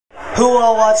Who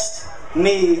all watched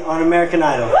me on American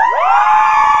Idol?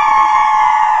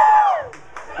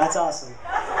 That's awesome.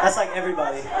 That's like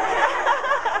everybody.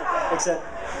 Except,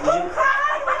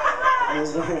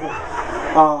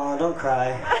 aw, don't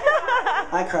cry.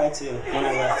 I cried too when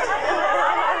I left.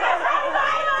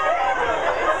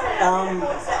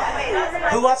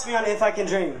 Who watched me on If I Can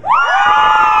Dream?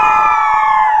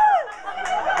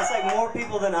 That's like more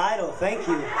people than Idol. Thank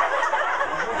you.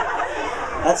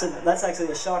 That's actually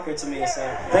a shocker to me, so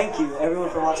thank you everyone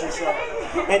for watching the show.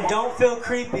 And don't feel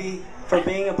creepy for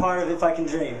being a part of If I Can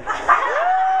Dream.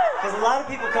 Because a lot of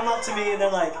people come up to me and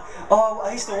they're like, oh,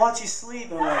 I used to watch you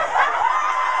sleep. And I'm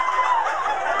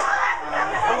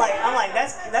like,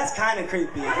 that's kind of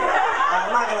creepy.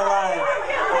 I'm not gonna lie.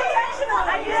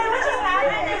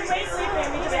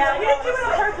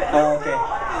 Oh, okay.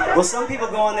 Well, some people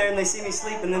go on there and they see me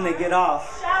sleep and then they get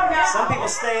off. Some people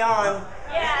stay on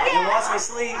and watch me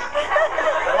sleep,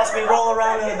 watch me roll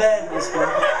around in the bed.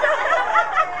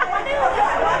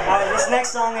 Alright, this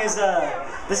next song is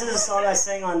this is a song I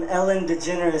sang on Ellen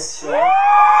DeGeneres' show.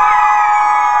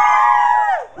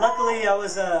 Luckily, I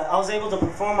was able to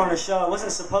perform on her show. I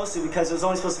wasn't supposed to because it was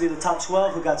only supposed to be the top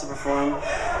 12 who got to perform,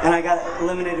 and I got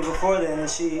eliminated before then. And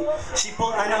she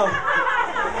pulled. I know.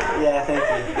 Yeah, thank you.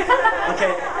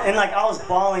 Okay, and like I was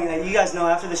bawling. You guys know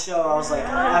after the show, I was like,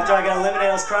 after I got eliminated,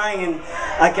 I was crying, and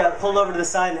I got pulled over to the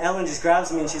side, and Ellen just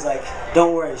grabs me and she's like,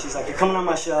 "Don't worry." She's like, "You're coming on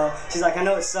my show." She's like, "I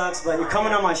know it sucks, but you're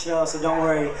coming on my show, so don't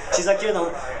worry." She's like,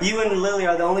 "You and Lily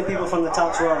are the only people from the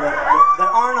top 12 that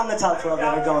aren't on the top 12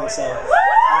 that are going." So.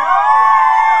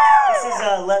 This is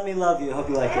Let Me Love You. Hope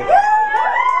you like it.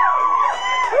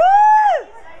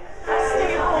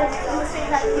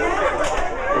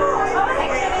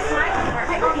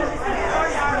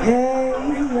 Hey,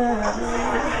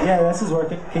 yeah, this is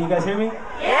working. Can you guys hear me?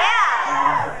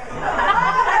 Yeah!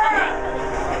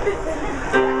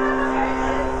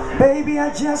 Baby, I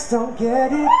just don't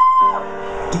get it.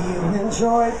 Do you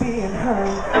enjoy being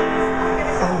hurt? I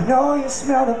know you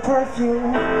smell the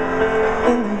perfume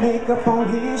and the makeup on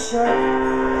his shirt.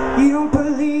 You don't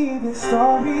believe his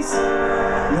stories,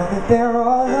 know that they're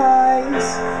all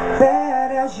lies.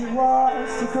 Bad as you are,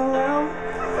 stick around,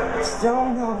 just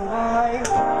don't know why.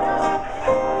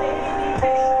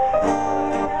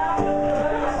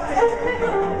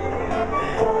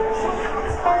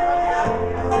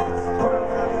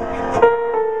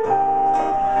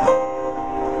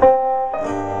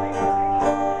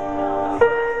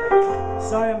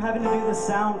 Sorry, I'm having to do the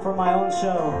sound for my own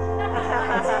show.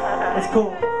 It's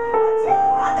cool.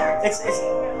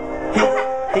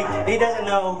 He doesn't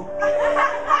know.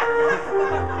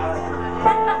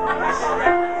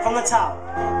 From the top.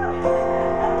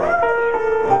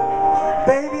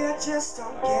 Baby, I just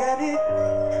don't get it.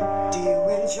 Do you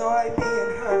enjoy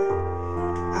being hurt?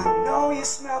 I know you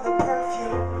smell the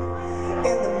perfume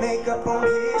and the makeup on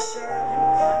his shirt.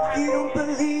 You don't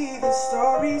believe his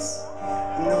stories,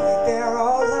 know that they're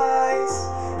all lies.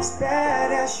 As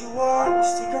bad as you are,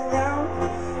 stick around,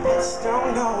 I just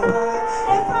don't know why.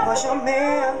 If I was your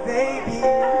man, baby,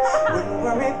 wouldn't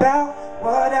worry about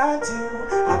what I do.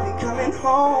 I'll be coming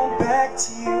home back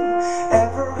to you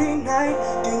every night,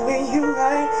 doing you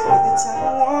right. You're the type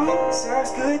of woman who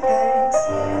deserves good things.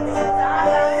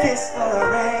 Fist full of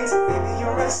rings, baby,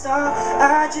 you're a star.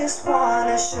 I just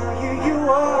wanna show you you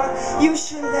are. You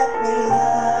should let me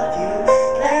love you.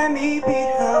 Let me be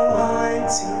the one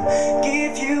to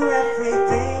give you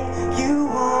everything you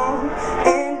want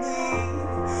and need.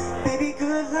 Baby,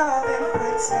 good love and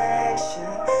protection.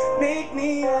 Make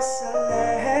me your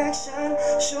selection.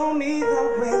 Show me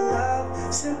the way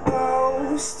love's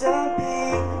supposed to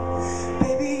be.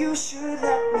 Baby, you should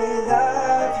let me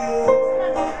love you.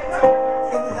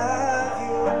 And love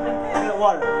you. Give it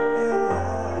water. And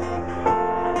love you.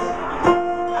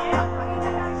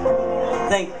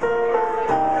 Thank you.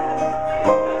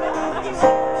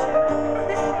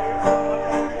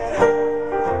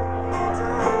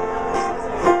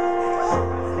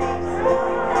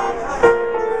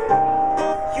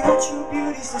 True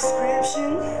beauty's description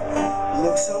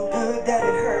looks so good that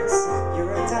it hurts.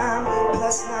 You're a dime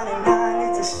plus 99,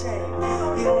 it's a shame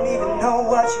you don't even know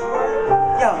what you were.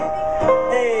 Yo,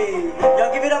 hey,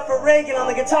 y'all give it up for Reagan on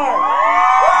the guitar.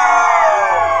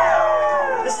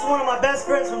 This is one of my best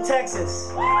friends from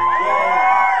Texas.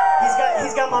 Yeah,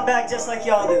 he's got my back just like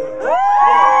y'all do. Yeah.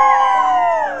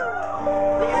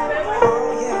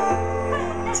 Oh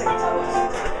yeah, take it.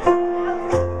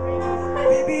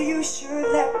 Baby, you should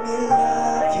let me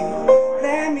love you.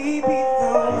 Let me be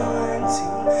the one to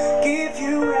give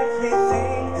you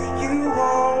everything you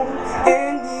want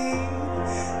and need.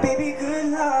 Baby, good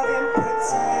love and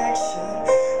protection.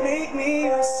 Make me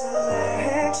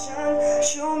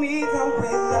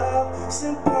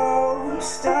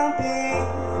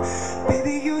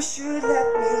let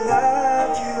me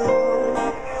love you,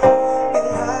 and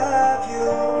love you,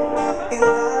 and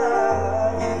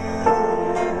love you.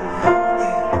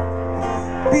 Yeah.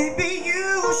 Baby,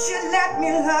 you should let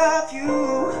me love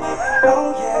you.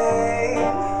 Oh yeah.